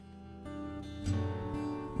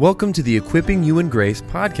Welcome to the Equipping You in Grace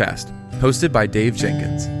podcast, hosted by Dave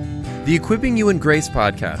Jenkins. The Equipping You in Grace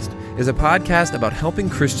podcast is a podcast about helping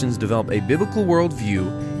Christians develop a biblical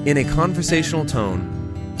worldview in a conversational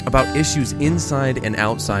tone about issues inside and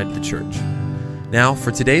outside the church. Now, for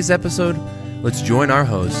today's episode, let's join our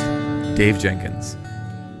host, Dave Jenkins.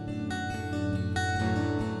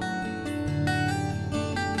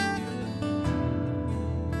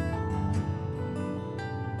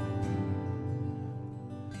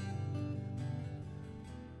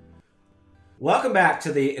 Welcome back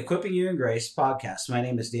to the Equipping You in Grace podcast. My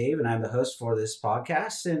name is Dave, and I'm the host for this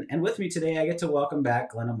podcast. And with me today, I get to welcome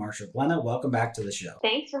back Glenna Marshall. Glenna, welcome back to the show.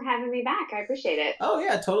 Thanks for having me back. I appreciate it. Oh,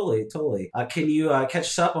 yeah, totally. Can you catch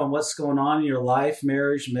us up on what's going on in your life,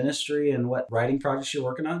 marriage, ministry, and what writing projects you're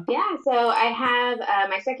working on? Yeah, so I have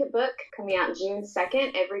my second book coming out June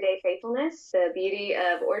 2nd, Everyday Faithfulness, The Beauty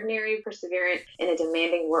of Ordinary Perseverance in a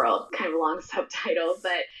Demanding World. Kind of a long subtitle,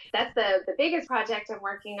 but that's the biggest project I'm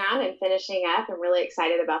working on and finishing up. I'm really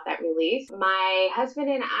excited about that release. My husband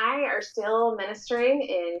and I are still ministering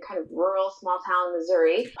in kind of rural, small town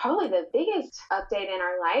Missouri. Probably the biggest update in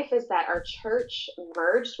our life is that our church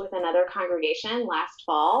merged with another congregation last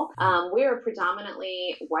fall. We are a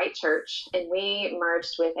predominantly white church, and we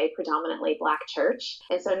merged with a predominantly Black church.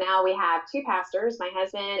 And so now we have two pastors, my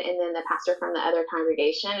husband and then the pastor from the other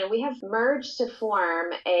congregation, and we have merged to form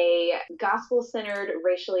a gospel-centered,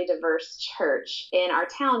 racially diverse church in our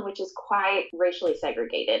town, which is quite racially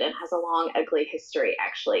segregated and has a long, ugly history,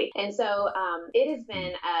 actually. And so it has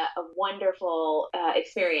been a wonderful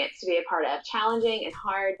experience to be a part of. Challenging and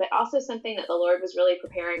hard, but also something that the Lord was really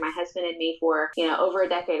preparing my husband and me for, over a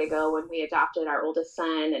decade ago when we adopted our oldest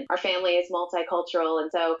son. And our family is multicultural. And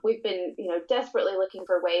so we've been, desperately looking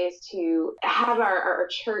for ways to have our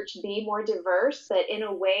church be more diverse, but in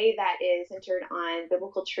a way that is centered on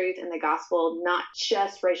biblical truth and the gospel, not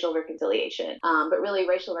just racial reconciliation, but really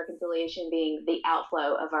racial reconciliation being the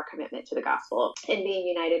outflow of our commitment to the gospel and being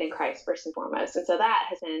united in Christ first and foremost. And so that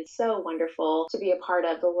has been so wonderful to be a part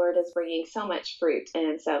of. The Lord is bringing so much fruit.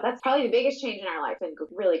 And so that's probably the biggest change in our life and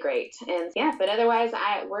really great. And yeah, but otherwise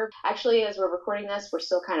we're actually, as we're recording this, we're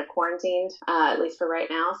still kind of quarantined, at least for right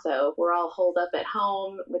now. So we're all holed up at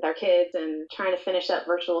home with our kids and trying to finish up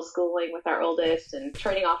virtual schooling with our oldest and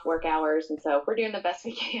trading off work hours. And so we're doing the best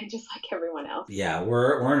we can, just like everyone else. Yeah,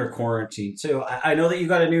 we're under quarantine too. I know that you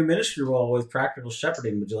got a new ministry role with Practical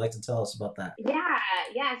Shepherding. Would you like to tell us about that?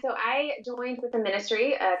 Yeah. So I joined with a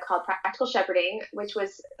ministry called Practical Shepherding, which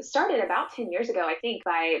was started about 10 years ago, I think,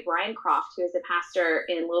 by Brian Croft, who is a pastor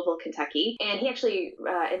in Louisville, Kentucky. And he actually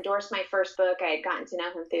endorsed my first book. I had gotten to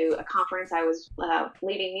know him through a conference I was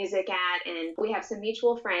leading music at, and we have some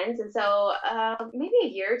mutual friends. And so maybe a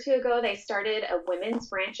year or two ago, they started a women's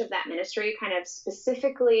branch of that ministry, kind of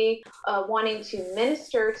specifically wanting to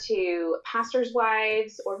minister to pastors'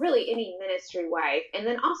 wives, or really any ministry wife, and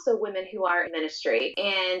then also women who are in ministry.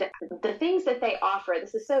 And the things that they offer,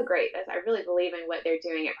 this is so great. I really believe in what they're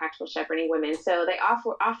doing at Practical Shepherding Women. So they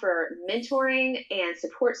offer mentoring and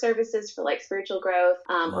support services for like spiritual growth,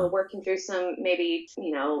 or working through some maybe,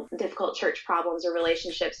 difficult church problems or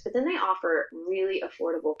relationships. But then they offer really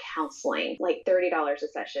affordable counseling, like $30 a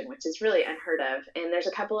session, which is really unheard of. And there's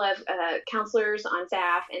a couple of counselors on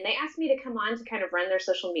staff, and they asked me to come on to kind of run their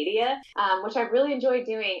social media, which I really enjoyed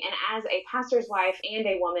doing. And as a pastor's wife and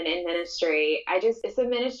a woman in ministry, it's a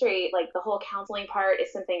ministry, like the whole counseling part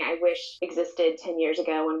is something I wish existed 10 years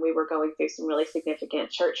ago when we were going through some really significant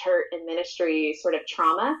church hurt and ministry sort of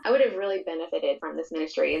trauma. I would have really benefited from this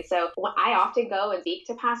ministry. And so I often go and speak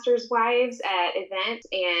to pastors' wives at events,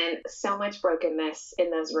 and so much brokenness in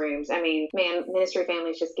those rooms. I mean, man, ministry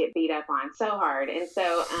families just get beat up on so hard. And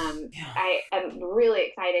so I am really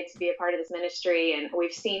excited to be a part of this ministry. And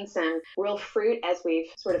we've seen some real fruit as we've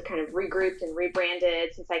sort of kind of regrouped and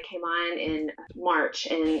rebranded since I came on in March.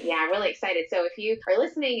 And yeah, I'm really excited. So if you are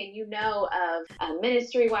listening and you know of a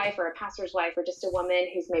ministry wife or a pastor's wife or just a woman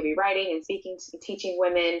who's maybe writing and speaking, teaching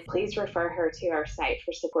women, please refer her to our site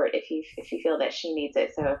for support if you feel that she needs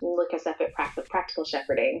it. So look us up at Practical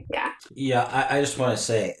Shepherding. Yeah, I just want to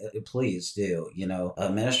say, please do.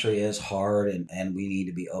 Ministry is hard, and we need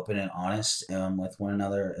to be open and honest with one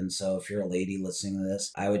another. And so if you're a lady listening to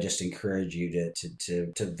this, I would just encourage you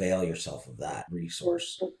to avail yourself of that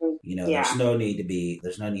resource. Mm-hmm. There's no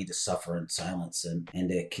need to suffer in silence and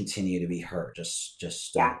to continue to be hurt.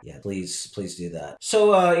 Please do that.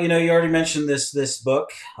 So, you already mentioned this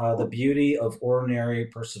book, The Beauty of Ordinary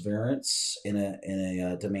Perseverance in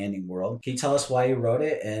a Demanding World. Can you tell us why you wrote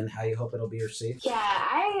it and how you hope it'll be received? Yeah,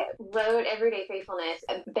 I wrote Everyday Faithfulness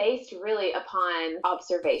based really upon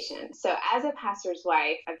observation. So as a pastor's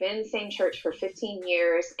wife, I've been in the same church for 15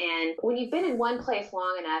 years. And when you've been in one place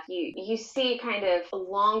long enough, you see kind of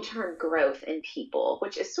long-term growth in people,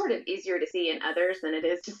 which is sort of easier to see in others than it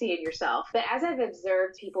is to see in yourself. But as I've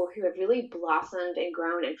observed people who have really blossomed and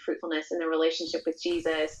grown in fruitfulness in their relationship with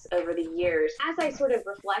Jesus over the years, as I sort of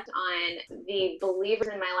reflect on the believers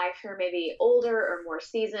in my life who are maybe older or more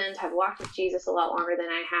seasoned, have walked with Jesus a lot longer than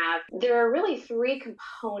I have, there are really three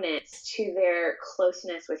components to their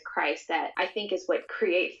closeness with Christ that I think is what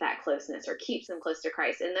creates that closeness or keeps them close to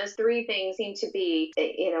Christ. And those three things seem to be,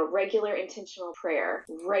 regular intentional prayer,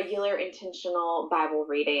 regular intentional Bible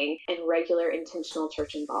reading, and regular intentional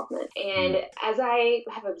church involvement. And as I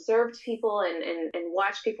have observed people and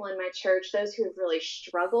watched people in my church, those who have really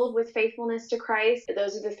struggled with faithfulness to Christ,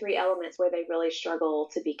 those are the three elements where they really struggle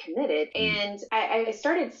to be committed. And I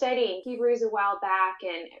started studying Hebrews a while back,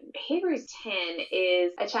 and Hebrews 10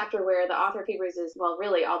 is a chapter where the author of Hebrews is, well,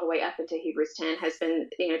 really all the way up into Hebrews 10 has been,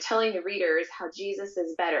 telling the readers how Jesus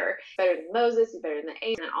is better than Moses, he's better than the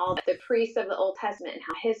angels, and all the priests of the Old Testament, and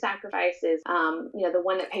how his sacrifice is, the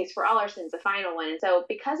one that pays for all our sins, the final one. And so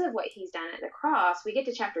because of what he's done at the cross, we get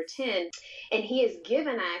to chapter 10, and he has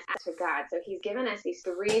given us to God. So he's given us these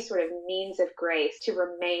three sort of means of grace to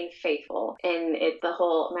remain faithful. And it's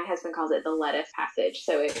my husband calls it the let us passage.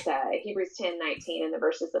 So it's Hebrews 10:19 and the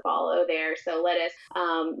verses that follow there. So let us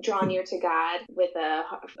draw near to God with a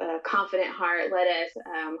confident heart. Let us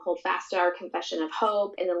hold fast to our confession of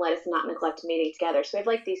hope, and then let us not neglect meeting together. So we have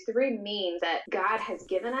like these three means that God has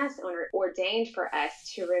given us or ordained for us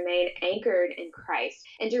to remain anchored in Christ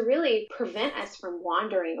and to really prevent us from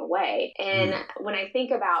wandering away. And when I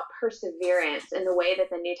think about perseverance and the way that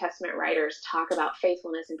the New Testament writers talk about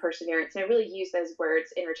faithfulness and perseverance, and I really use those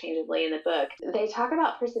words interchangeably in the book, they talk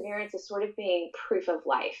about perseverance as sort of being proof of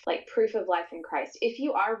life, like proof of life in Christ. If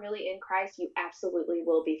you are really in Christ, you absolutely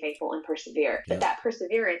will be faithful and persevere. But that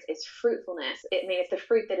perseverance is fruitfulness. It's the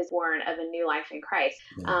fruit that is born of a new life in Christ.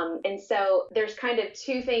 And so there's kind of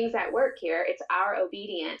two things at work here. It's our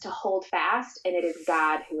obedience to hold fast, and it is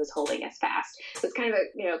God who is holding us fast. So it's kind of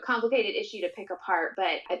a complicated issue to pick apart,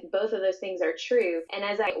 but both of those things are true. And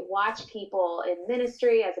as I watch people in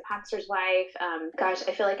ministry as a pastor's wife, I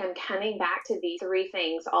feel like I'm coming back to these three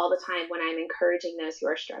things all the time when I'm encouraging those who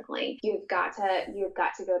are struggling. You've got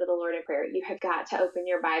to go to the Lord in prayer. You have got to open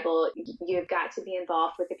your Bible. You have got to be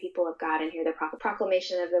involved with the people of God and hear the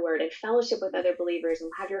proclamation of the word and fellowship with other believers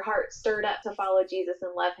and have your heart stirred up to follow Jesus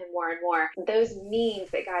and love him more and more. Those means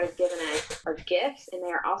that God has given us are gifts, and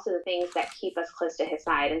they are also the things that keep us close to his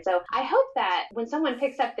side. And so I hope that when someone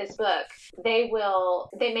picks up this book, they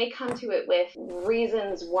may come to it with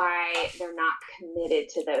reasons why they're not committed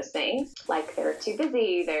to those things. Like they're too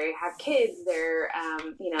busy, they have kids, they're,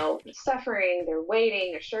 suffering, they're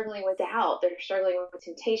waiting, they're struggling with doubt, they're struggling with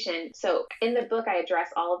temptation. So in the book, I address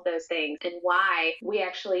all of those things and why we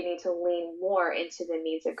actually need to lean more into the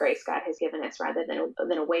means of grace God has given us rather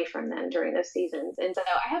than away from them during those seasons. And so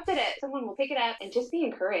I hope that someone will pick it up and just be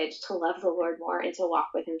encouraged to love the Lord more and to walk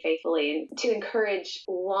with him faithfully, and to encourage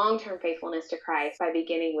long-term faithfulness to Christ by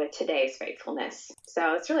beginning with today's faithfulness.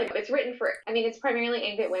 So it's written for, it's primarily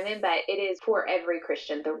aimed at women, but it is for every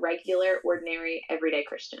Christian, the regular, ordinary, everyday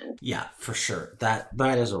Christian. Yeah, for sure.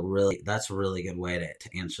 That's a really good way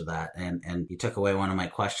to answer that. And you took away one of my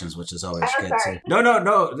questions, which is always good. Sorry.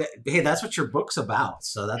 No. Hey, that's what your book's about.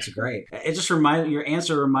 So that's great. It just your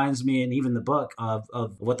answer reminds me, and even the book, of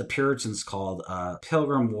what the Puritans called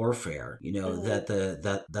pilgrim warfare.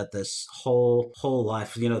 That this whole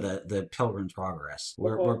life, the Pilgrim's Progress.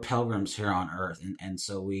 We're pilgrims here on earth, and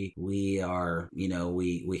so we are,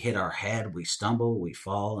 we hit our head, we stumble, we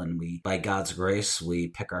fall, and by God's grace, we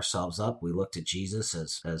pick ourselves up. We look to Jesus,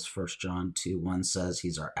 as 1 John 2:1 says,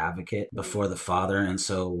 he's our advocate before the Father. And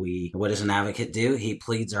so what does an advocate do? He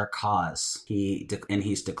pleads our cause.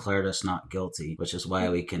 He's declared us not guilty, which is why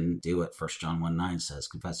we can do what 1 John 1:9 says,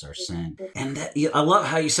 confess our sin. And I love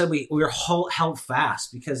how you said we're held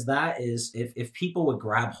fast, because that is, if people would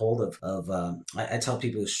grab hold of I tell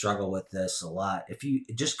people who struggle with this a lot, if you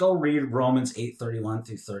just go read Romans 8:31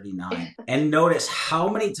 through 39 and notice how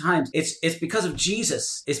many times it's because of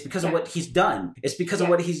Jesus. It's because of what he's done. It's because of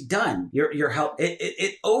what he's done. Your help.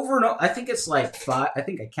 It over and over. I think it's like five. I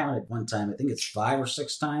think I counted one time. I think it's 5 or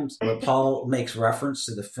 6 times where Paul makes reference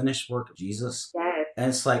to the finished work of Jesus. Yes. And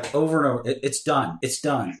it's like over and over. It's done. It's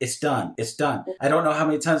done. It's done. It's done. I don't know how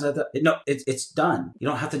many times I thought. No, it's done. You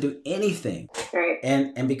don't have to do anything. Right.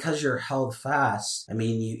 And because you're held fast,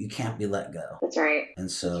 you can't be let go. That's right. And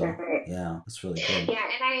so. That's right. right. Yeah, that's really good. Yeah,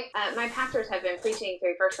 and my pastors have been preaching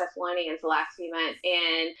through First Thessalonians the last few months,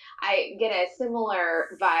 and I get a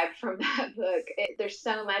similar vibe from that book. There's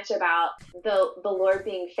so much about the Lord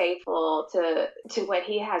being faithful to what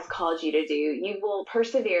He has called you to do. You will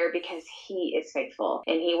persevere because He is faithful,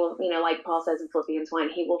 and He will, like Paul says in Philippians 1,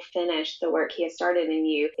 He will finish the work He has started in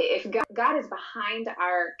you. If God is behind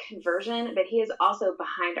our conversion, but He is also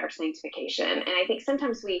behind our sanctification. And I think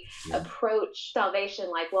sometimes we approach salvation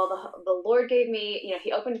like, well, the Lord gave me,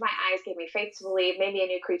 He opened my eyes, gave me faith to believe, made me a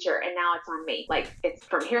new creature, and now it's on me. Like, it's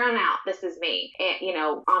from here on out, this is me, and,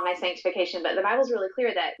 on my sanctification. But the Bible's really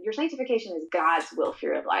clear that your sanctification is God's will for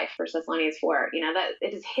your life. 1 Thessalonians 4, that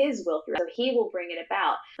it is His will for you. So He will bring it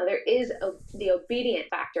about. Now, there is the obedient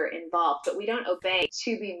factor involved, but we don't obey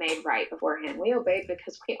to be made right before Him. We obey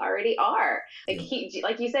because we already are.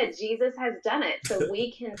 Like you said, Jesus has done it. So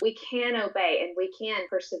we can obey and we can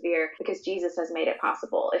persevere because Jesus has made it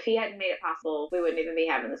possible. If He hadn't made it possible, we wouldn't even be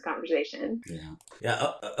having this conversation.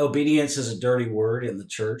 Yeah. Obedience is a dirty word in the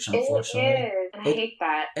church, unfortunately. It is. And I hate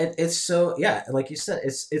that. It's so, like you said,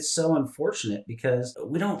 it's so unfortunate because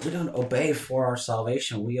we don't obey for our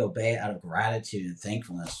salvation. We obey out of gratitude and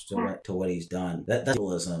thankfulness to what He's done. That's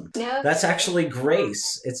legalism. No, that's actually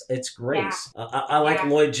grace. It's grace. I like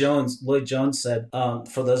Lloyd Jones. Lloyd Jones said,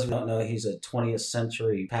 for those who don't know, he's a 20th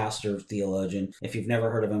century pastor, theologian. If you've never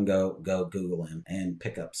heard of him, go Google him and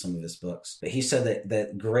pick up some of his books. But he said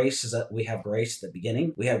that grace is that we have grace at the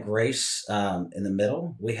beginning, we have grace in the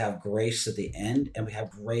middle, we have grace at the end, and we have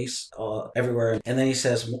grace everywhere. And then he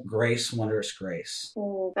says, grace, wondrous grace.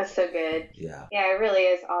 That's so good. Yeah, it really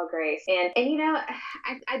is all grace. And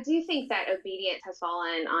I do think that obedience has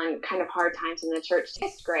fallen on kind of hard times in the church.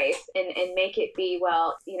 Just grace and make it be,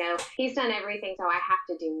 well, He's done everything, so I have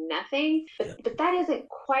to do nothing. But that isn't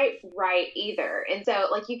quite right either. And so,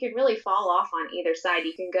 you can really fall off on either side.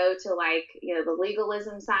 You can go to, the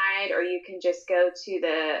legalism side, or you can just go to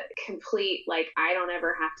the complete, I don't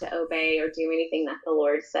ever have to obey or do anything that the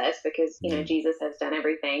Lord says because, Jesus has done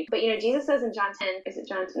everything. But, Jesus says in John 10,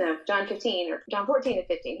 John 15 or John 14 and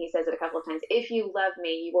 15, He says it a couple of times, if you love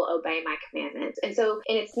me, you will obey my commandments. And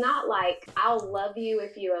it's not like I'll love you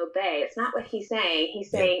if you obey. It's not what He's saying. He's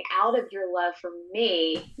saying out of your love for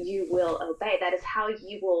me, you will obey. That is how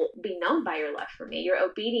you will be known by your love for me. Your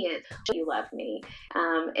obedience, you love me.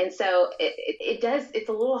 And so it's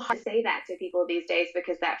a little hard to say that to people these days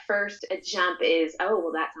because that first jump is, oh,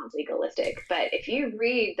 well, that sounds legalistic. But if you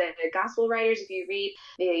read the gospel writers, if you read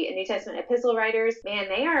the New Testament epistle writers, man,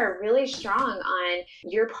 they are really strong on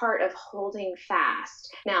your part of holding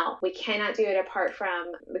fast. Now, we cannot do it apart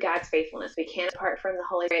from God's faithfulness. We can't apart from the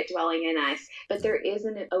Holy Spirit dwelling in us, but there is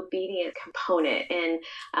an obedient component. And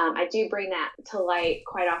I do bring that to light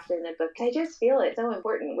quite often in the book. I just feel it's so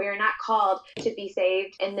important. We are not called to be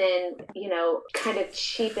saved and then, kind of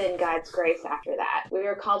cheapen God's grace after that. We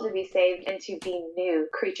are called to be saved and to be new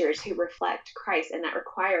creatures who reflect Christ. And that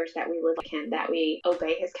requires that we live like Him, that we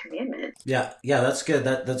obey His commandments. Yeah, that's good.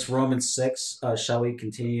 That's Romans 6. Shall we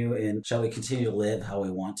continue to live how we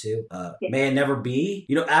want to? May it never be.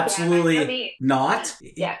 Absolutely not.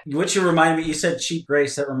 Yeah. What you remind me, you said cheap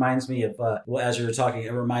grace. That reminds me of, as you were talking,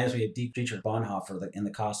 it reminds me of Dietrich Bonhoeffer in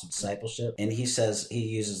The Cost of Discipleship. And he says, he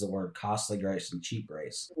uses the word costly grace and cheap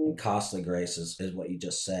grace. And costly grace is what you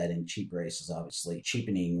just said, and cheap grace is obviously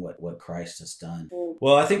cheapening what Christ has done.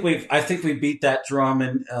 Well, I think we beat that drum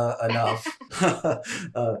enough.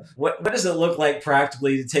 What does it look like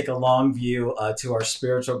practically to take a long view to our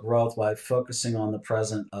spiritual growth while focusing on the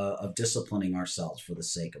present of disciplining ourselves for the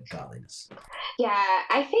sake of godliness? Yeah,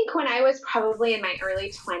 I think when I was probably in my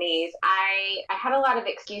early 20s, I had a lot of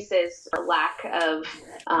excuses for lack of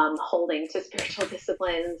holding to spiritual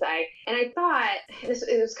disciplines. I thought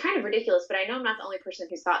it was kind of ridiculous, but I know I'm not the only person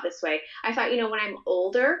who's thought this way. I thought, when I'm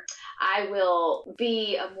older, I will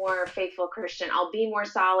be a more faithful Christian. I'll be more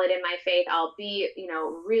solid in my faith. I'll be,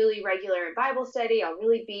 really regular in Bible study. I'll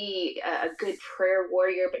really be a good prayer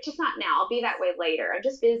warrior, but just not now. I'll be that way later. I'm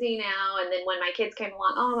just busy now. And then when my kids came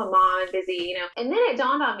along, oh, I'm a mom, I'm busy, And then it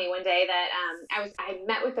dawned on me one day that I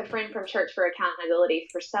met with a friend from church for accountability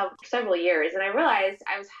for several years. And I realized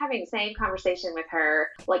I was having the same conversation with her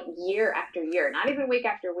year after year, not even week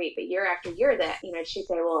after week, but year after year that, she'd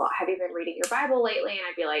say, well, have you been reading your Bible lately? And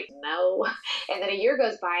I'd be like, no. And then a year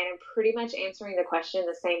goes by and I'm pretty much answering the question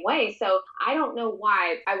the same way. So I don't know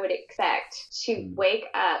why I would expect to wake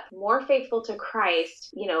up more faithful to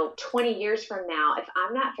Christ, 20 years from now, if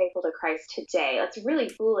I'm not faithful to Christ today. That's really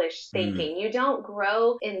foolish thinking. You don't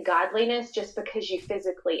grow in godliness just because you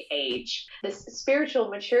physically age. This spiritual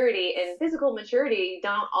maturity and physical maturity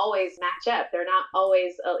don't always match up. They're not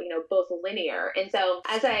always, both linear. And so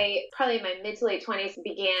as I probably in my mid to late 20s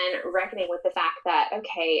began reckoning with the fact that,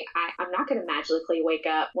 okay, I'm not going to magically wake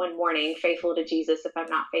up one morning faithful to Jesus if I'm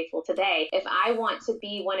not faithful today. If I want to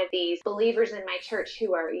be one of these believers in my church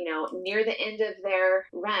who are, near the end of their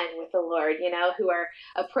run with the Lord, who are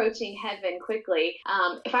approaching heaven quickly,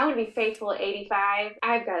 if I want to be faithful at 85,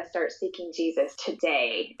 I've got to start seeking Jesus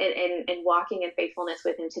today and walking in faithfulness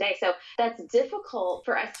with him today. So that's difficult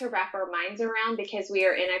for us to wrap our minds around because we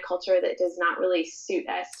are in a culture that does not really suit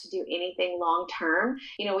us to do anything long term.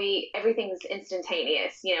 Everything's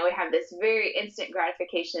instantaneous. We have this very instant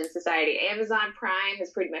gratification in society. Amazon Prime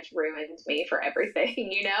has pretty much ruined me for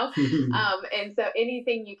everything, and so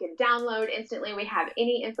anything you can download instantly. We have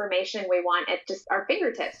any information we want at just our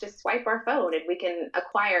fingertips. Just swipe our phone and we can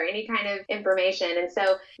acquire any kind of information. And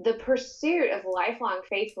so the pursuit of lifelong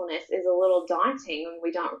faithfulness is a little daunting when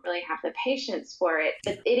we don't really have the patience for it.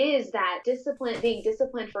 But it is that discipline, being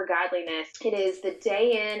disciplined for godliness. It is the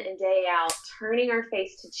day in and day out, turning our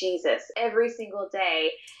face to Jesus every single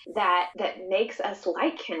day that makes us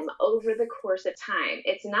like him over the course of time.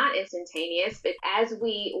 It's not instantaneous, but as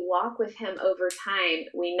we walk with him over time,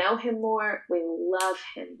 we know him more, we love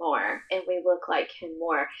him more, and we look like him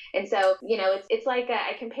more. And so, it's like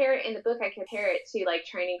I compare it in the book. I compare it to like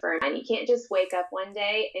training for a run. You can't just wake up one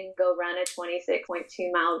day and go run a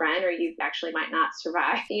 26.2 mile run, or you actually might not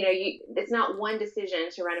survive. It's not one decision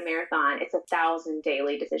to run a marathon. It's 1,000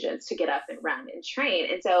 daily decisions to get up and run and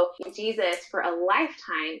train. And so Jesus for a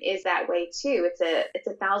lifetime is that way too. It's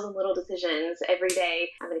 1,000 little decisions every day.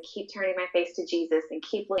 I'm going to keep turning my face to Jesus and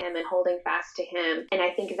keep looking at him and holding fast to him. And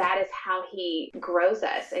I think that is how he grows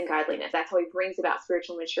us in godliness. That's how he brings about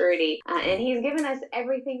spiritual maturity. And he's given us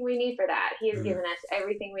everything we need for that. He has given us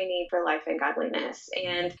everything we need for life and godliness.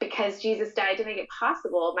 And because Jesus died to make it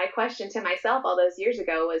possible, my question to myself all those years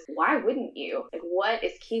ago was, why wouldn't you? Like, what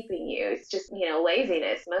is keeping you? It's just,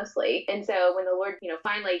 laziness mostly. And so when the Lord,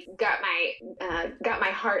 finally got my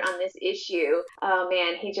heart on this issue, oh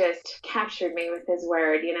man, he just captured me with his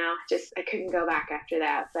word, I couldn't go back after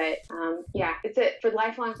that. But for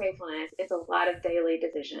lifelong faithfulness, it's a lot of daily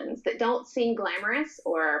decisions that don't seem glamorous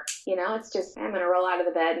or, it's just, I'm going to roll out of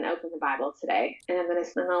the bed and open the Bible today. And I'm going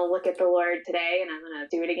to look at the Lord today, and I'm going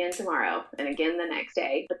to do it again tomorrow and again the next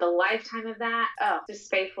day. But the lifetime of that,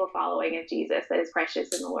 just faithful following of Jesus that is precious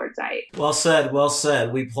in the Lord's sight. Well said. Well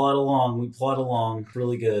said. We plod along.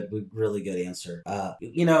 Really good answer.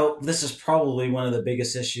 This is probably one of the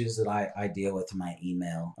biggest issues that I deal with in my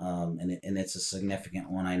email. And it's a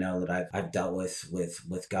significant one. I know that I've dealt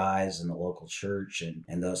with guys in the local church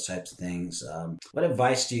and those types of things. What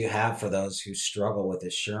advice do you have for those who struggle with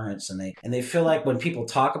assurance and they feel like when people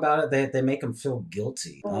talk about it, they make them feel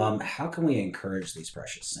guilty? How can we encourage these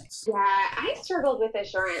precious saints? Yeah, I struggled with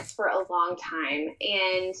assurance for a long time.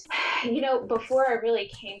 And, before I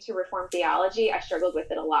really came to Reformed theology, I struggled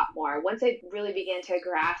with it a lot more. Once I really began to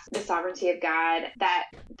grasp the sovereignty of God, that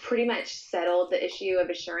pretty much settled the issue of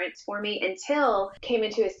assurance for me until came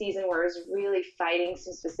into a season where I was really fighting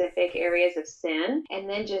some specific areas of sin, and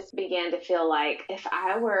then just began to feel like if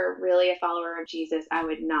I were really a follower of Jesus, I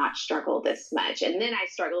would not struggle this much. And then I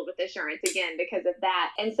struggled with assurance again because of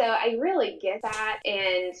that. And so I really get that.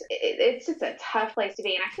 And it's just a tough place to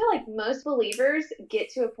be. And I feel like most believers get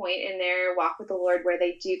to a point in their walk with the Lord where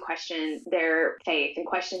they do question their faith and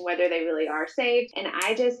question whether they really are saved. And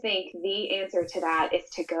I just think the answer to that is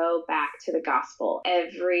to go back to the gospel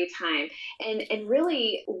every time and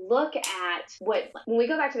really look at when we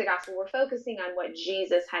go back to the gospel, we're focusing on what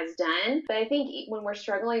Jesus has done. But I think when we're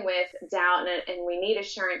struggling with doubt and we need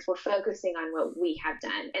assurance, we're focusing on what we have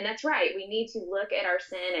done. And that's right. We need to look at our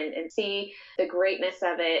sin and see the greatness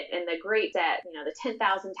of it and the great debt, the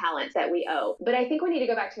 10,000 talents that we owe. But I think we need to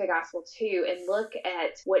go back to the gospel too and look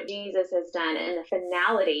at what Jesus has done and the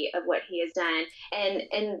finality of what he has done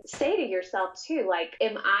and say to yourself too, like,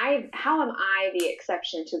 how am I the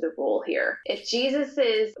exception to the rule here? If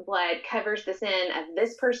Jesus's blood covers the sin of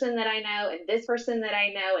this person that I know and this person that I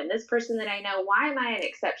know and this person that I know, why am I an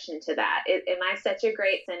exception to that? Am I such a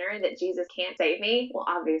great sinner that Jesus can't save me? Well,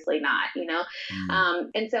 obviously not,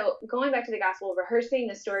 And so going back to the gospel, rehearsing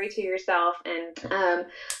the story to yourself and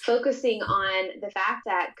focusing on the fact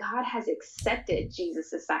that God has accepted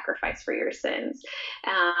Jesus' sacrifice for your sins.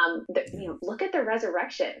 Look at the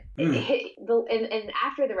resurrection. And and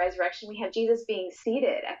after the resurrection, we have Jesus being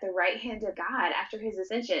seated at the right hand of God after his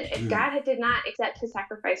ascension. If God did not accept his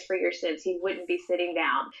sacrifice for your sins, he wouldn't be sitting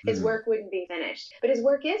down. His work wouldn't be finished. But his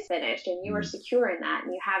work is finished, and you are secure in that,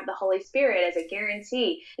 and you have the Holy Spirit as a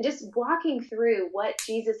guarantee. And just walking through what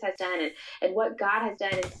Jesus has done and what God has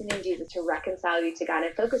done in sending Jesus to reconcile you to God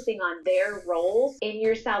and focusing on their roles in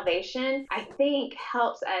your salvation, I think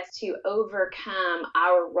helps us to overcome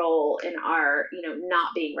our role in our,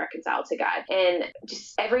 not being reconciled to God. And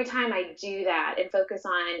just every time I do that and focus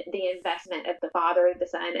on the investment of the Father, the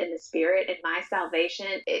Son, and the Spirit in my salvation,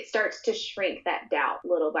 it starts to shrink that doubt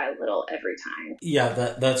little by little every time.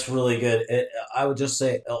 Yeah, that's really good. I would just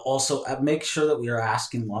say also make sure that we are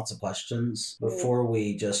asking lots of questions before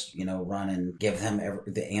we just, run and give them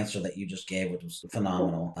the answer that you just gave, which was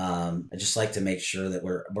phenomenal. I just like to make sure that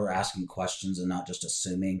we're asking questions and not just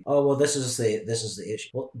assuming, oh, well, this is the issue.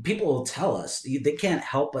 Well, people will tell us. They can't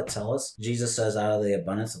help but tell us. Jesus says, out of the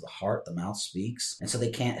abundance of the heart, the mouth speaks. And so they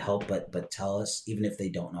can't help but tell us, even if they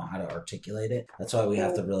don't know how to articulate it. That's why we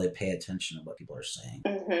have to really pay attention to what people are saying.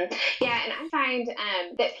 Yeah, and I find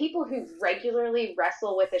that people who regularly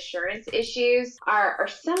wrestle with assurance issues are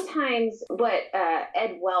sometimes what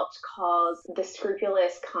Ed Welch calls the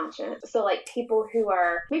scrupulous conscience. So like people who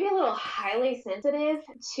are maybe a little highly sensitive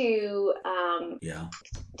to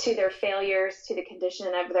their failures, to the condition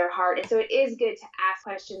of their heart. And so it is good to ask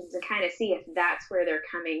questions and kind of see if that's where they're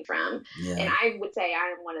coming from. Yeah. And I would say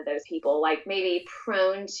I am one of those people, like maybe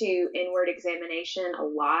prone to inward examination a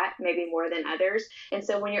lot, maybe more than others. And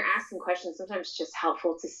so when you're asking questions, sometimes it's just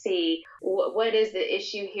helpful to see what is the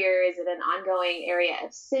issue here? Is it an ongoing area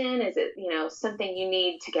of sin? Is it, something you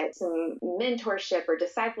need to get some mentorship or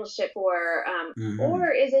discipleship for?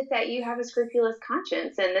 Or is it that you have a scrupulous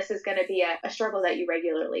conscience and this is going to be a struggle that you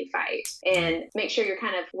regularly fight? And make sure you're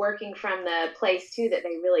kind of working from the place too that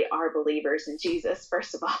they really are believers in Jesus,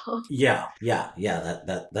 first of all. Yeah.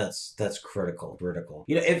 That's critical.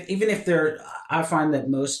 Even if they're, I find that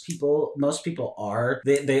most people are,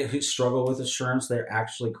 they who struggle with assurance, they're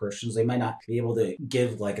actually Christians. They might not be able to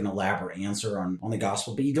give like an elaborate answer on the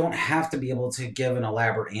gospel, but you don't have to be able to give an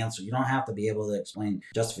elaborate answer. You don't have to be able to explain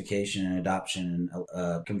justification and adoption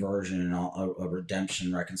and conversion and all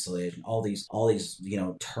redemption, reconciliation, all these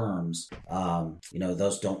terms.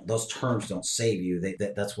 Those terms don't save you.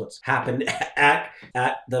 That's what's happened at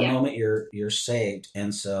the moment you're saved.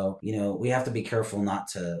 And so we have to be careful not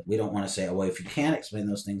to. We don't want to say, oh, well, if you can't explain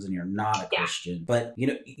those things, then you're not a Christian. But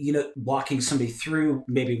walking somebody through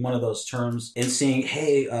maybe one of those terms and seeing,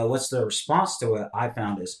 hey, what's the response to it? I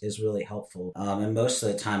found is really helpful. And most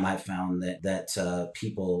of the time, I found that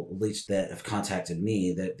people, at least that have contacted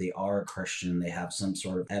me, that they are a Christian. They have some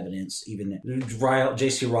sort of evidence. Even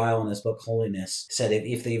J.C. Ryle in his book Holiness said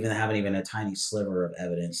if they even have a tiny sliver of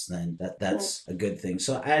evidence, then that's a good thing.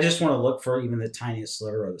 So I just want to look for even the tiniest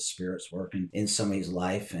sliver of the Spirit's working in somebody's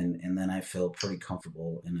life, and then I feel pretty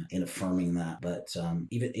comfortable in affirming that. But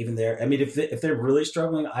even there, I mean, if they're really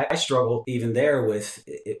struggling, I struggle even there with,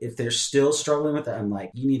 if they're still struggling with it, I'm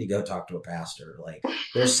like, you need to go talk to a pastor. Like,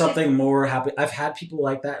 there's something more happening. I've had people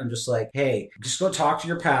like that. I'm just like, hey, just go talk to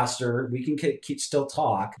your pastor. We can still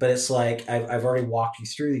talk, but it's like I've already walked you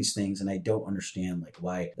through these things, and I don't understand like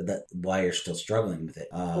why you're still struggling with it.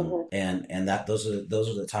 And that those are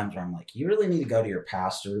the times where I'm like, you really need to go to your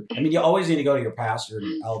pastor. I mean, you always need to go to your pastor and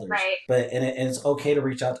your elders, right? But and it's okay to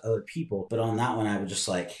reach out to other people. But on that one, I would just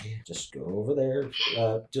like, just go over there,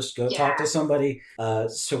 just go talk to somebody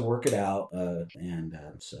to work it out.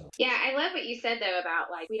 So yeah, I love what you said though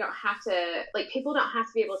about like we don't have to, like, people don't have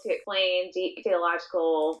to be able to explain deep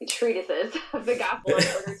theological treatises of the gospel in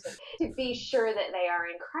order to be sure that they are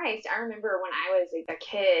in Christ. I remember when I was a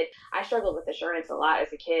kid, I struggled with assurance a lot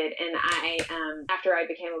as a kid, and I after I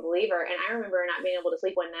became a believer, and I remember not being able to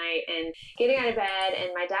sleep one night and getting out of bed,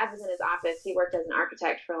 and my dad was in his office. He worked as an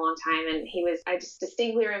architect for a long time, and I just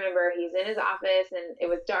distinctly remember he's in his office, and it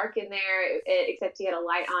was dark in there, except he had a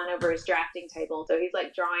light on over his drafting table, so he's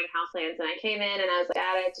like drawing house plans, and I came in and I was like,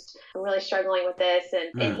 Dad, I'm really struggling with this,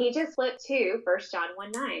 and he just flipped to 1 John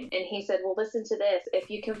 1:9, and he said, well, listen to this: if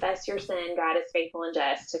you confess your sin, God is faithful and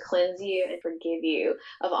just to cleanse you and forgive you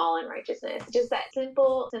of all unrighteousness. Just that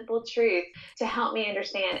simple truth to help me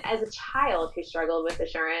understand as a child who struggled with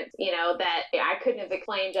assurance, that I couldn't have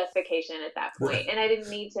explained justification at that point, and I didn't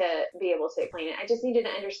need to be able to explain it. I just needed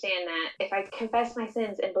to understand that if I confessed my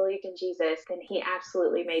sins and believed in Jesus, then he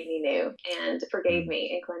absolutely made me new and forgave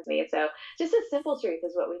me and cleansed me. And so just a simple truth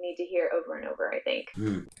is what we need to hear over and over, I think.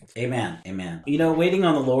 Amen. Waiting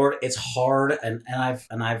on the Lord, it's hard, and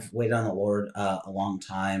I've waited on the Lord a long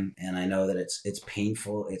time, and I know that it's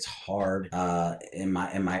painful, it's hard in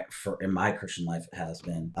my for in my Christian life it has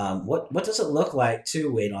been. What does it look like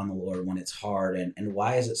to wait on the Lord when it's hard, and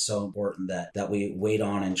why is it so important that we wait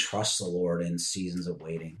on and trust the Lord in seasons of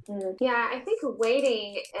waiting? Yeah, I think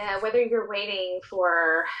waiting, whether you're waiting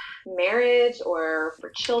for marriage or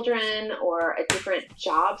for children or a different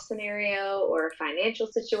job scenario or a financial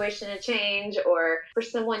situation to change or for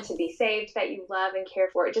someone to be saved that you love and care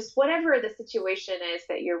for, just whatever the situation is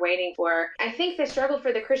that you're waiting for. I think the struggle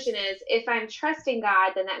for the Christian is if I'm trusting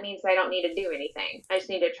God, then that means I don't need to do anything. I just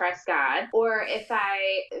need to trust God. Or if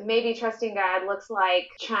maybe trusting God looks like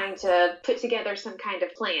trying to put together some kind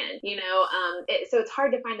of plan, so it's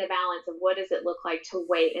hard to find the balance of what does it look like to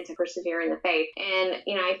wait and to persevere in the faith. And,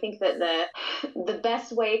 I think that the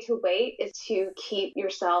best way to wait is to keep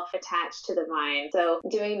yourself attached to the vine. So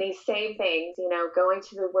doing these same things, going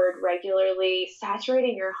to the Word regularly,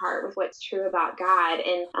 saturating your heart with what's true about God.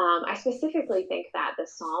 And I specifically think that the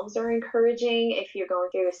Psalms are encouraging if you're going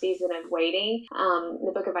through a season of waiting.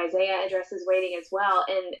 The book of Isaiah addresses waiting as well.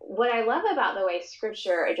 And what I love about the way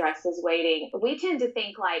Scripture addresses waiting, we tend to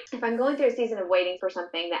think like, if I'm going through a season of waiting for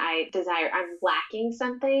something that I desire, I'm lacking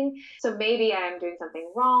something. So maybe I'm doing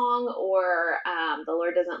something wrong, or the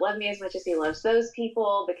Lord doesn't love me as much as he loves those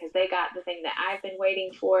people because they got the thing that I've been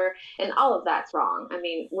waiting for. And all of that's wrong. I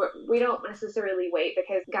mean, we don't necessarily wait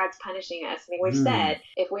because God's punishing us. I mean, we've said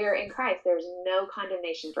if we are in Christ, there's no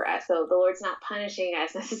condemnation for us. So the Lord's not punishing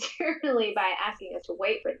us necessarily by asking us to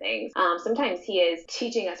wait for things. Sometimes he is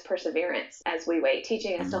teaching us perseverance as we wait,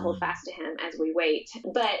 teaching us to hold fast to him as we wait.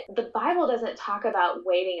 But the Bible doesn't talk about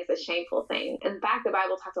waiting as a shameful thing. In fact, the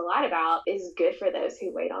Bible talks a lot about is good for those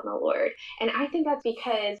who wait on the Lord. And I think that's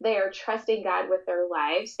because they are trusting God with their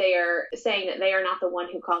lives. They are saying that they are not the one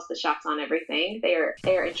who calls the shots on everything. They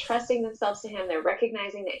are entrusting themselves to him. They're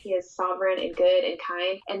recognizing that he is sovereign and good and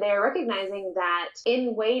kind. And they are recognizing that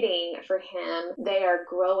in waiting for him, they are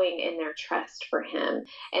growing in their trust for him.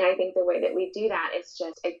 And I think the way that we do that is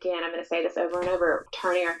just, again, I'm going to say this over and over,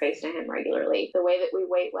 turning our face to him regularly. The way that we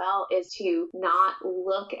wait well is to not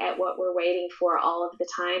look at what we're waiting for all of the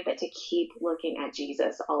time, but to keep looking at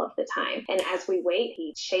Jesus all of the time. And as we wait,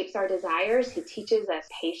 he shapes our desires. He teaches us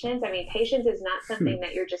patience. I mean, patience is not something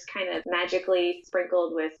that you're just kind of magically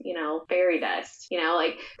sprinkled with, fairy dust.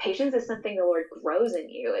 Like patience is something the Lord grows in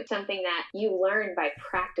you. It's something that you learn by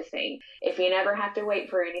practicing. If you never have to wait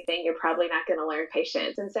for anything, you're probably not going to learn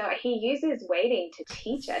patience. And so he uses waiting to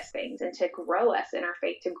teach us things and to grow us in our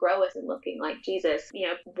faith, to grow us in looking like Jesus.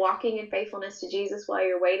 Walking in faithfulness to Jesus while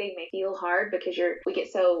you're waiting may feel hard because we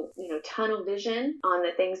get so, tunnel vision on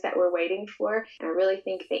the things that we're waiting for. And I really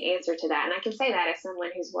think the answer to that, and I can say that as someone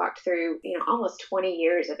who's walked through, almost 20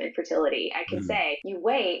 years of infertility, I can say you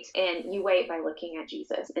wait by looking at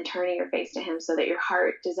Jesus and turning your face to him so that your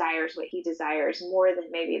heart desires what he desires more than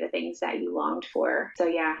maybe the things that you longed for. So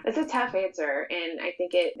yeah, it's a tough answer. And I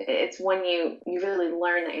think it's one you really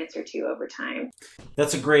learn the answer to over time.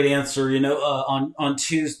 That's a great answer. On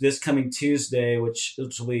Tuesday, this coming Tuesday, which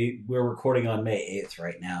we're recording on May 8th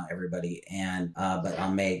right now, everybody. And, but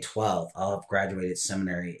on May 12th, I'll have graduated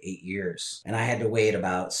seminary 8 years. And I had to wait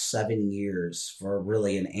about 7 years for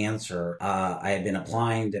really an answer. I had been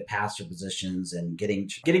applying to pastor positions and getting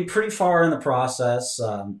pretty far in the process,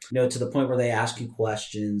 to the point where they ask you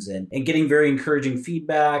questions and getting very encouraging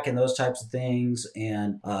feedback and those types of things.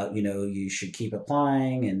 And, you should keep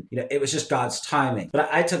applying. And, it was just God's timing. But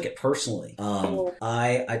I took it personally.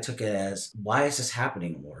 I took it as, why is this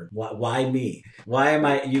happening, Lord? Why me? Why am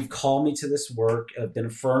I, you've called me to this work. I've been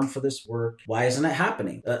affirmed for this work. Why isn't it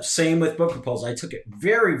happening? Same with book proposal. I took it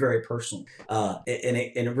very, very personally.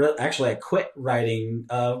 Actually, I quit writing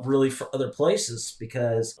really for other places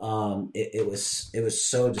because it was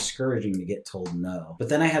so discouraging to get told no. But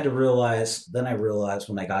then I realized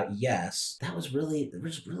when I got yes, it was really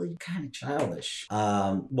kind of childish.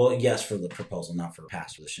 Well, yes for the proposal, not for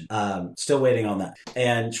pastor position. Still waiting on that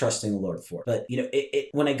and trusting the Lord for it. But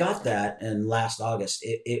when I got that in last August,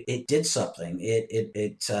 it did something.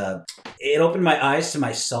 It opened my eyes to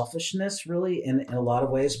my selfishness really in a lot of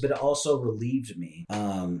ways, but it also relieved me.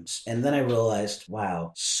 And then I realized,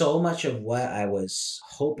 wow, so much of what I was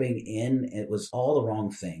hoping in, it was all the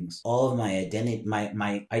wrong things. All of my identity,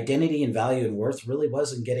 my identity and value and worth really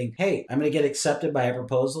wasn't getting, hey, I'm going to get accepted by a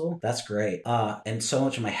proposal. That's great. And so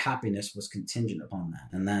much of my happiness was contingent upon that.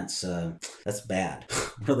 And that's bad,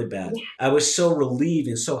 really bad. Yeah. I was so relieved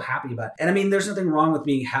and so happy about it. And I mean, there's nothing wrong with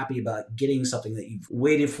being happy about getting something that you've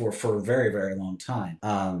waited for a very, very long time.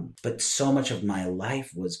 But so much of my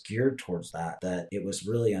life was geared towards that it was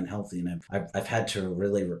really unhealthy. And I've had to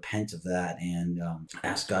really repent of that and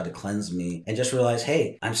ask God to cleanse me and just realize,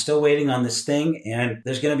 hey, I'm still waiting on this thing and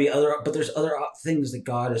there's going to be other about things that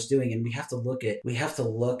God is doing, and we have to look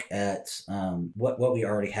at what we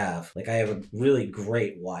already have. Like, I have a really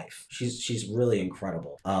great wife. She's really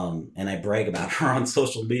incredible. And I brag about her on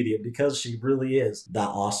social media because she really is that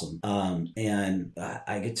awesome. And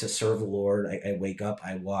I get to serve the Lord. I wake up,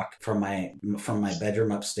 I walk from my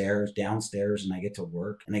bedroom upstairs, downstairs, and I get to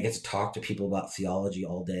work, and I get to talk to people about theology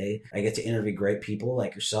all day. I get to interview great people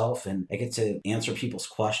like yourself, and I get to answer people's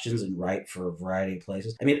questions and write for a variety of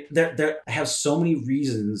places. I mean, I have so many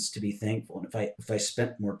reasons to be thankful. And if I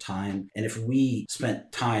spent more time, and if we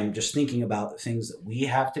spent time just thinking about the things that we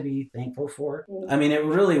have to be thankful for, I mean, it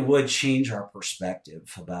really would change our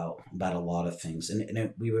perspective about a lot of things.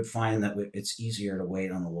 And we would find that it's easier to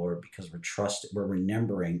wait on the Lord because we're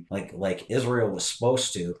remembering, like Israel was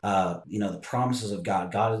supposed to, the promises of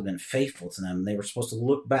God. God has been faithful to them. They were supposed to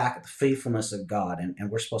look back at the faithfulness of God, and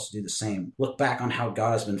we're supposed to do the same. Look back on how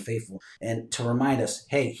God has been faithful, and to remind us,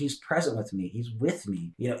 hey, He's present with me. He's with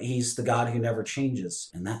me. He's the God who never changes,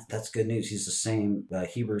 and that's good news. He's the same.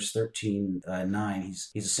 Hebrews 13:9.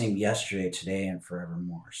 He's the same yesterday, today, and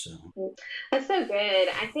forevermore. So that's so good.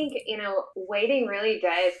 I think waiting really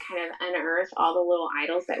does kind of unearth all the little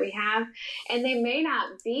idols that we have, and they may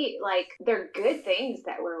not be like they're good things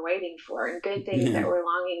that we're waiting for and good things that we're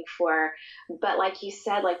longing for, but like you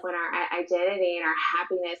said, like when our identity and our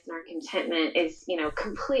happiness and our contentment is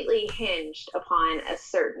completely hinged upon a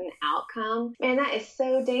certain outcome, man, that is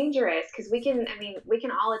so dangerous, because we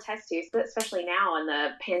can all attest to, especially now in the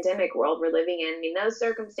pandemic world we're living in. I mean, those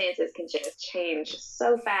circumstances can just change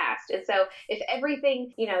so fast, and so if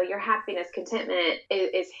everything, your happiness, contentment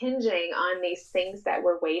is hinging on these things that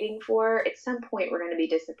we're waiting for, at some point we're going to be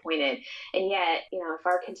disappointed. And yet, if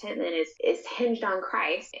our contentment is hinged on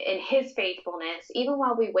Christ and His faithfulness, even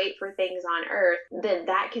while we wait for things on earth, then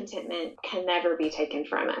that contentment can never be taken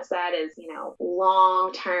from us. That is,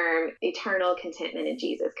 long-term, eternal contentment in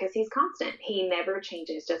Jesus, because He's constant. He never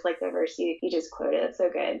changes, just like the verse you just quoted. That's so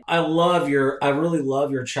good. I really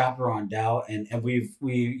love your chapter on doubt, and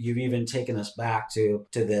you've even taken us back to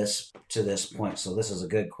this point. So this is a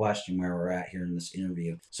good question where we're at here in this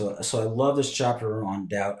interview. So I love this chapter on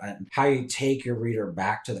doubt and how you take your reader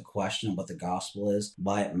back to the question of what the gospel is,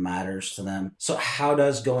 why it matters to them. So how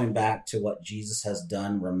does going back to what Jesus has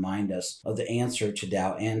done remind us of the answer to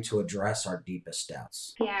doubt and to address our deepest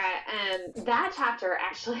doubts? Yeah, that chapter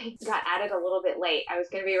actually got added a little bit late. I was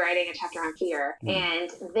going to be writing a chapter on fear, and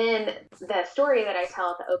then the story that I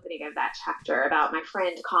tell at the opening of that chapter about my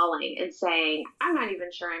friend calling and saying, I'm not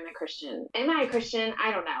even sure I'm a Christian. Am I a Christian?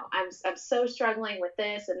 I don't know. I'm so struggling with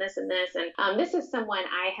this and this and this. And this is someone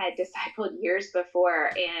I had discipled years before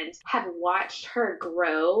and have watched her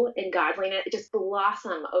grow in godliness, just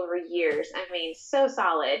blossom over years. I mean, so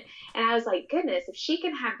solid. And I was like, goodness, if she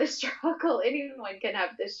can have this struggle, anyone can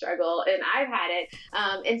have this struggle. And I've had it.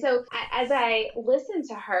 And so as I listened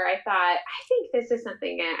to her, I thought, I think this is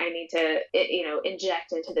something that I need to,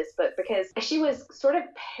 inject into this book, because she was sort of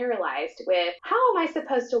paralyzed with, how am I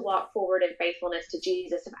supposed to walk forward in faithfulness to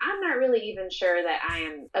Jesus if I'm not really even sure that I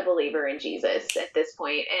am a believer in Jesus at this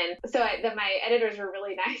point? And so my editors were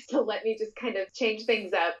really nice to let me just kind of change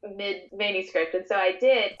things up mid-manuscript. And so I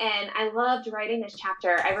did. And I loved writing this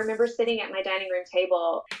chapter. I remember sitting at my dining room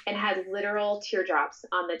table and had literal teardrops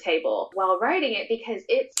on the table while writing it, because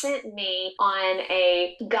it sent me on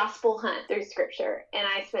a gospel hunt through scripture. And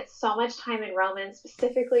I spent so much time in Romans,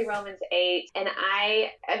 specifically Romans 8. And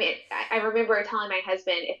I remember telling my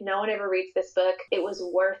husband, if no one ever reads this book, it was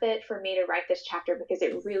worth it for me to write this chapter, because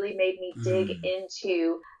it really made me dig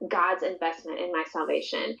into God's investment in my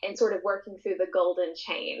salvation and sort of working through the golden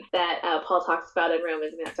chain that Paul talks about in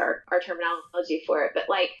Romans. I mean, that's our terminology for it. But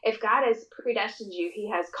like, if God has predestined you, He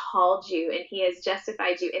has called you, and He has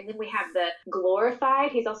justified you. And then we have the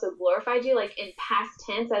glorified. He's also glorified you, like in past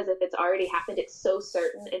tense, as if it's already happened. It's so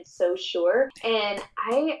certain and so sure. And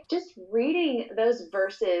I just reading those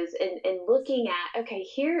verses and looking at, okay,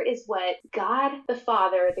 here is what God the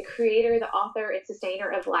Father, the creator, the author, and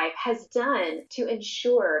sustainer of life, has done to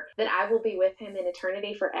ensure that I will be with Him in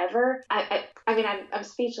eternity forever. I'm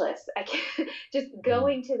speechless. I can't, just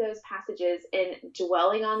going to those passages and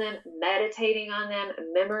dwelling on them, meditating on them,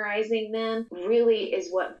 memorizing them, really is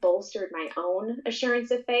what bolstered my own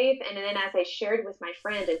assurance of faith. And then as I shared with my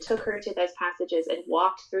friend and took her to those passages and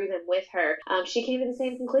walked through them with her, she came to the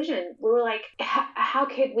same conclusion. We were like, how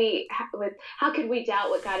could we doubt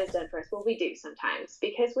what God God has done for us. Well, we do sometimes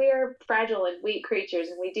because we are fragile and weak creatures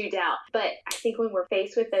and we do doubt. But I think when we're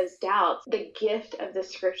faced with those doubts, the gift of the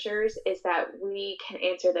scriptures is that we can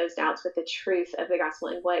answer those doubts with the truth of the gospel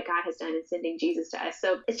and what God has done in sending Jesus to us.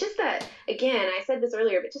 So it's just that, again, I said this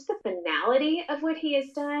earlier, but just the finality of what he has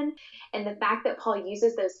done and the fact that Paul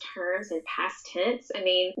uses those terms in past tense. I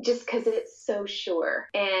mean, just because it's so sure.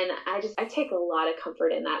 And I take a lot of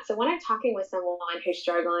comfort in that. So when I'm talking with someone who's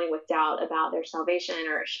struggling with doubt about their salvation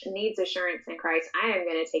or needs assurance in Christ, I am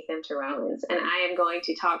going to take them to Romans and I am going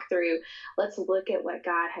to talk through, let's look at what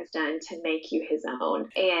God has done to make you his own.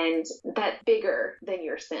 And that's bigger than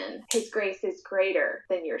your sin. His grace is greater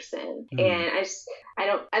than your sin. And I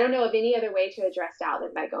don't know of any other way to address doubt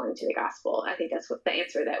than by going to the gospel. I think that's what the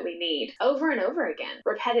answer that we need over and over again,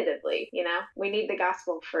 repetitively. We need the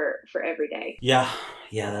gospel for every day. Yeah,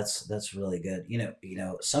 that's really good.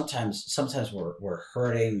 Sometimes we're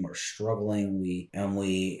hurting, we're struggling, we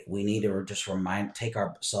need to just take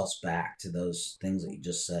ourselves back to those things that you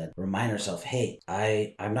just said. Remind ourselves, hey,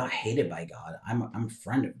 I'm not hated by God. I'm a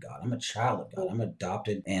friend of God. I'm a child of God. I'm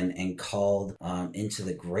adopted and called into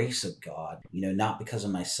the grace of God. Not because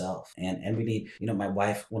of myself. And we need, my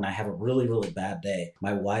wife, when I have a really, really bad day,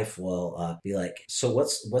 my wife will be like, so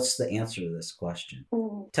what's the answer to this question?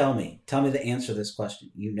 Tell me the answer to this question.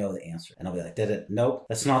 You know the answer. And I'll be like, nope,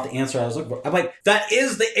 that's not the answer I was looking for. I'm like, that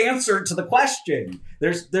is the answer to the question.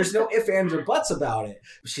 There's no ifs, ands, or buts about it.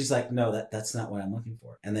 She's like, no, that's not what I'm looking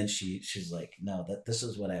for. And then she's like, no, this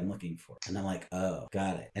is what I'm looking for. And I'm like, oh,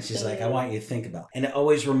 got it. And she's like, I want you to think about it. And it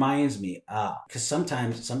always reminds me, because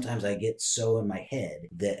sometimes I get so in my head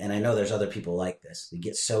that, and I know there's other people like this, you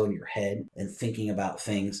get so in your head and thinking about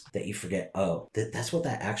things that you forget, that's what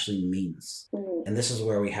that actually means. And this is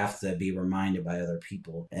where we have to be reminded by other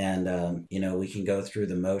people. And, we can go through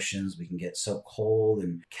the motions. We can get so cold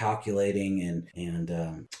and calculating and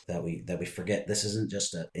that we forget this isn't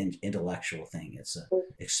just an intellectual thing. It's an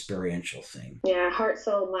experiential thing. Yeah, heart,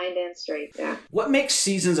 soul, mind, and strength. Yeah. What makes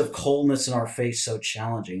seasons of coldness in our faith so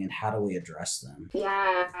challenging, and how do we address them?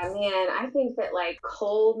 Yeah, man, I think that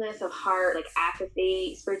coldness of heart,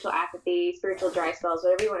 apathy, spiritual dry spells,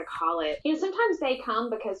 whatever you want to call it, sometimes they come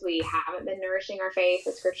because we haven't been nourishing our faith.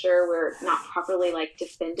 The scripture, we're not properly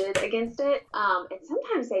defended against it. And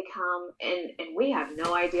sometimes they come and we have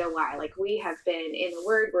no idea why. We have been in the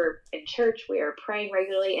Word, we're in church, we are praying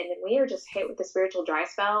regularly, and then we are just hit with the spiritual dry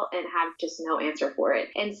spell and have just no answer for it.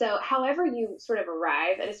 And so however you sort of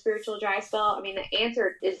arrive at a spiritual dry spell, the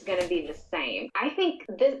answer is going to be the same. I think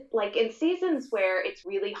this, in seasons where it's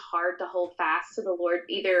really hard to hold fast to the Lord,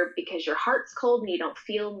 either because your heart's cold and you don't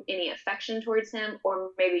feel any affection towards him,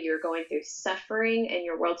 or maybe you're going through suffering and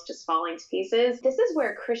your world's just falling to pieces. This is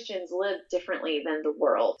where Christians live differently than the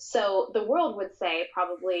world. So the world would say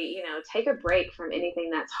probably, take a break from anything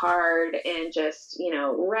that's hard and just,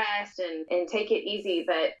 rest and take it easy.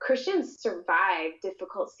 But Christians survive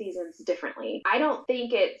difficult seasons differently. I don't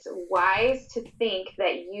think it's wise to think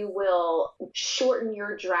that you will shorten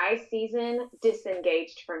your dry season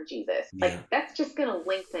disengaged from Jesus. That's just going to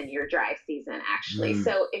lengthen your dry season, actually.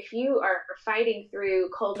 So if you are fighting through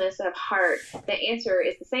coldness of heart, the answer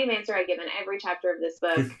is the same answer I give in every chapter of this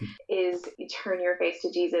book is you turn your face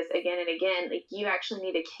to Jesus again and again. You actually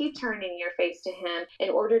need to keep turning your face to him in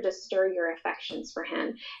order to stir your affections for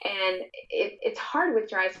him. And it's hard with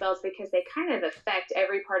dry spells because they kind of affect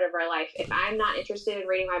every part of our life. If I'm not interested in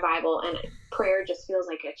reading my Bible and prayer just feels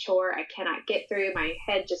like a chore I cannot get through, my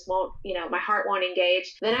head just won't, my heart won't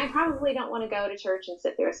engage, then I probably don't want to go to church and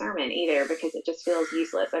sit through a sermon either, because it just feels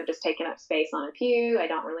useless. I've just taken up space on a pew. I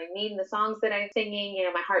don't really mean the songs that I'm singing.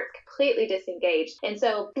 My heart's completely disengaged. And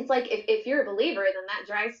so it's if you're a believer, then that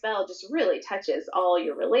dry spell just really touches all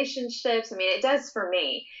your relationships. It does for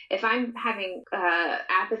me. If I'm having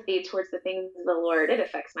apathy towards the things of the Lord, it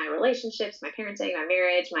affects my relationships, my parenting, my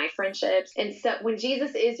marriage, my friendships. And so when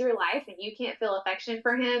Jesus is your life and you can't feel affection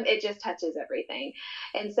for him, it just touches everything.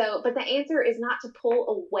 And so, but the answer is not to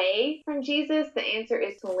pull away from Jesus. The answer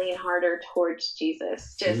is to lean harder towards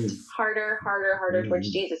Jesus, just harder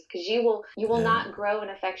towards Jesus, because you will not grow an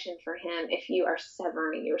affection for him if you are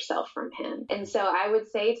severing yourself from him. And so I would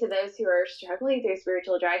say to those who are struggling through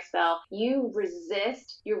spiritual dry spell, you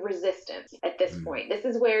resist your resistance at this point. This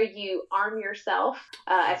is where you arm yourself yourself.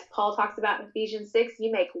 As Paul talks about in Ephesians 6,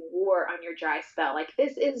 you make war on your dry spell. Like,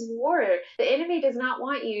 this is war. The enemy does not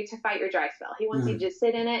want you to fight your dry spell. He wants you to just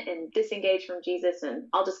sit in it and disengage from Jesus, and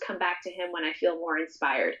I'll just come back to him when I feel more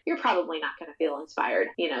inspired. You're probably not going to feel inspired,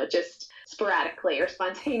 just sporadically or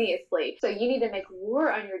spontaneously. So you need to make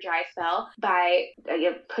war on your dry spell by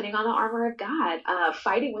putting on the armor of God,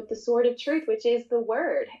 fighting with the sword of truth, which is the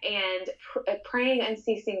word, and praying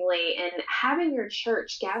unceasingly, and having your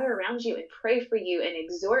church gather around you and pray for you and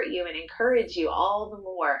exhort you and encourage you all the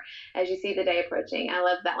more as you see the day approaching. I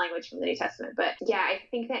love that language from the New Testament. But yeah, I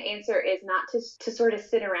think the answer is not to sort of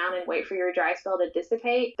sit around and wait for your dry spell to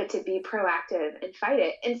dissipate, but to be proactive and fight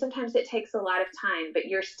it. And sometimes it takes a lot of time, but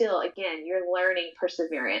you're still, again, you're learning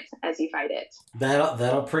perseverance as you fight it.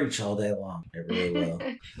 That'll preach all day long. It really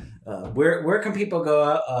will. Where can people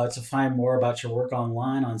go to find more about your work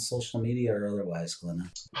online, on social media or otherwise, Glenna?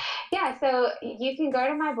 Yeah, so you can go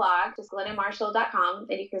to my blog, just glennamarshall.com,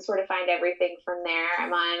 and you can sort of find everything from there.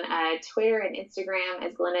 I'm on Twitter and Instagram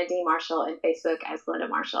as Glenna D. Marshall, and Facebook as Glenna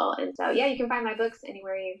Marshall. And so, yeah, you can find my books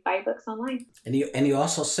anywhere you buy books online. And you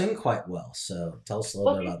also sing quite well, so tell us a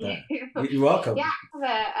little bit about that. You're welcome. Yeah,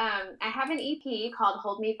 I have an EP called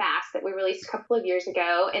Hold Me Fast that we released a couple of years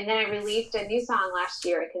ago, and then I released a new song last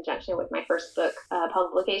year in conjunction with my first book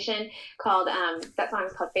publication called, that song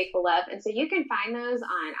is called Faithful Love. And so you can find those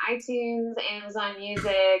on iTunes, Amazon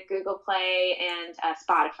Music, Google Play, and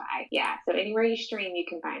Spotify. Yeah, so anywhere you stream, you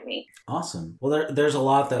can find me. Awesome. Well, there's a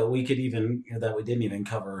lot that we didn't even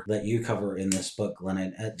cover that you cover in this book,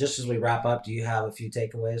 Glenna. Just as we wrap up, do you have a few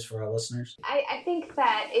takeaways for our listeners? I think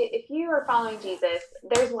that if you are following Jesus,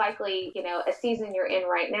 there's likely, a season you're in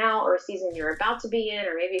right now, or a season you're about to be in,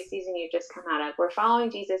 or maybe a season you've just come out of, where following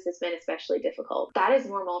Jesus has been especially difficult. That is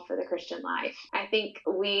normal for the Christian life. I think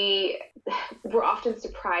we're often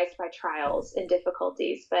surprised by trials and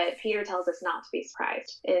difficulties, but Peter tells us not to be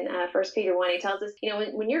surprised. In 1 Peter 1, he tells us,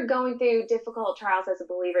 when you're going through difficult trials as a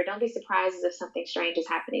believer, don't be surprised as if something strange is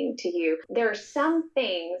happening to you. There are some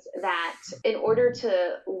things that, in order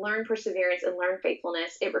to learn perseverance and learn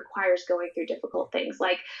faithfulness, it requires going through difficult things.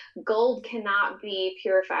 Like gold cannot be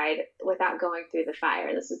purified without going through the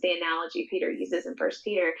fire. This is the analogy Peter uses in 1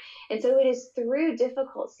 Peter. And so it is through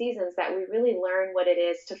difficult seasons that we really learn what it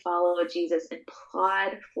is to follow Jesus and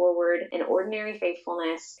plod forward in ordinary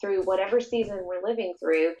faithfulness through whatever season we're living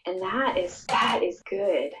through. And that is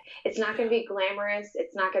good. It's not going to be glamorous.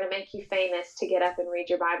 It's not going to make you famous to get up and read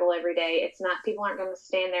your Bible every day. People aren't going to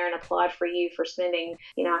stand there and applaud for you for spending,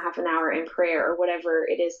 half an hour in prayer or whatever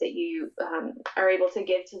it is that you are able to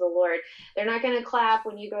give to the Lord. They're not going to clap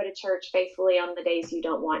when you go to church faithfully on the days you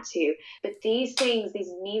don't want to. But these things,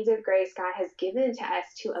 these means of grace God has given to us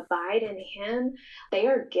to abide in Him, they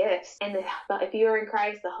are gifts. And if you are in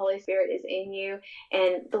Christ, the Holy Spirit is in you,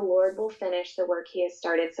 and the Lord will finish the work He has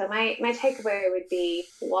started. So my takeaway would be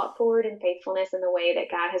walk forward in faithfulness in the way that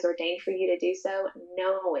God has ordained for you to do so,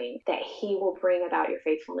 knowing that He will bring about your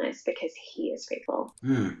faithfulness because He is faithful.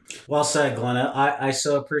 Well said, Glenna. I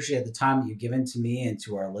so appreciate the time that you've given to me and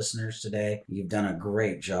to our listeners today. You've done a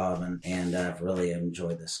great job, and I've really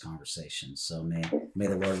enjoyed this conversation. So may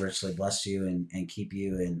the Lord richly bless you and keep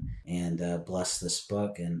you and bless this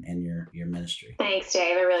book and your ministry. Thanks,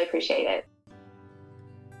 Dave. I really appreciate it.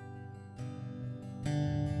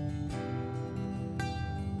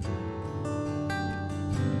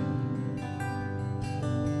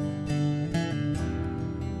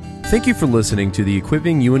 Thank you for listening to the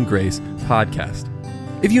Equipping You in Grace podcast.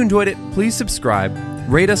 If you enjoyed it, please subscribe,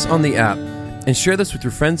 rate us on the app, and share this with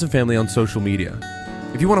your friends and family on social media.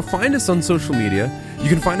 If you want to find us on social media, you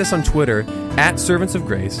can find us on Twitter @Servants of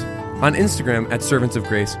Grace, on Instagram @Servants of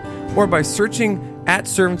Grace, or by searching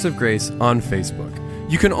 @Servants of Grace on Facebook.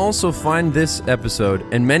 You can also find this episode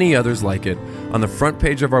and many others like it on the front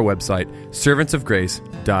page of our website,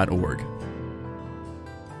 servantsofgrace.org.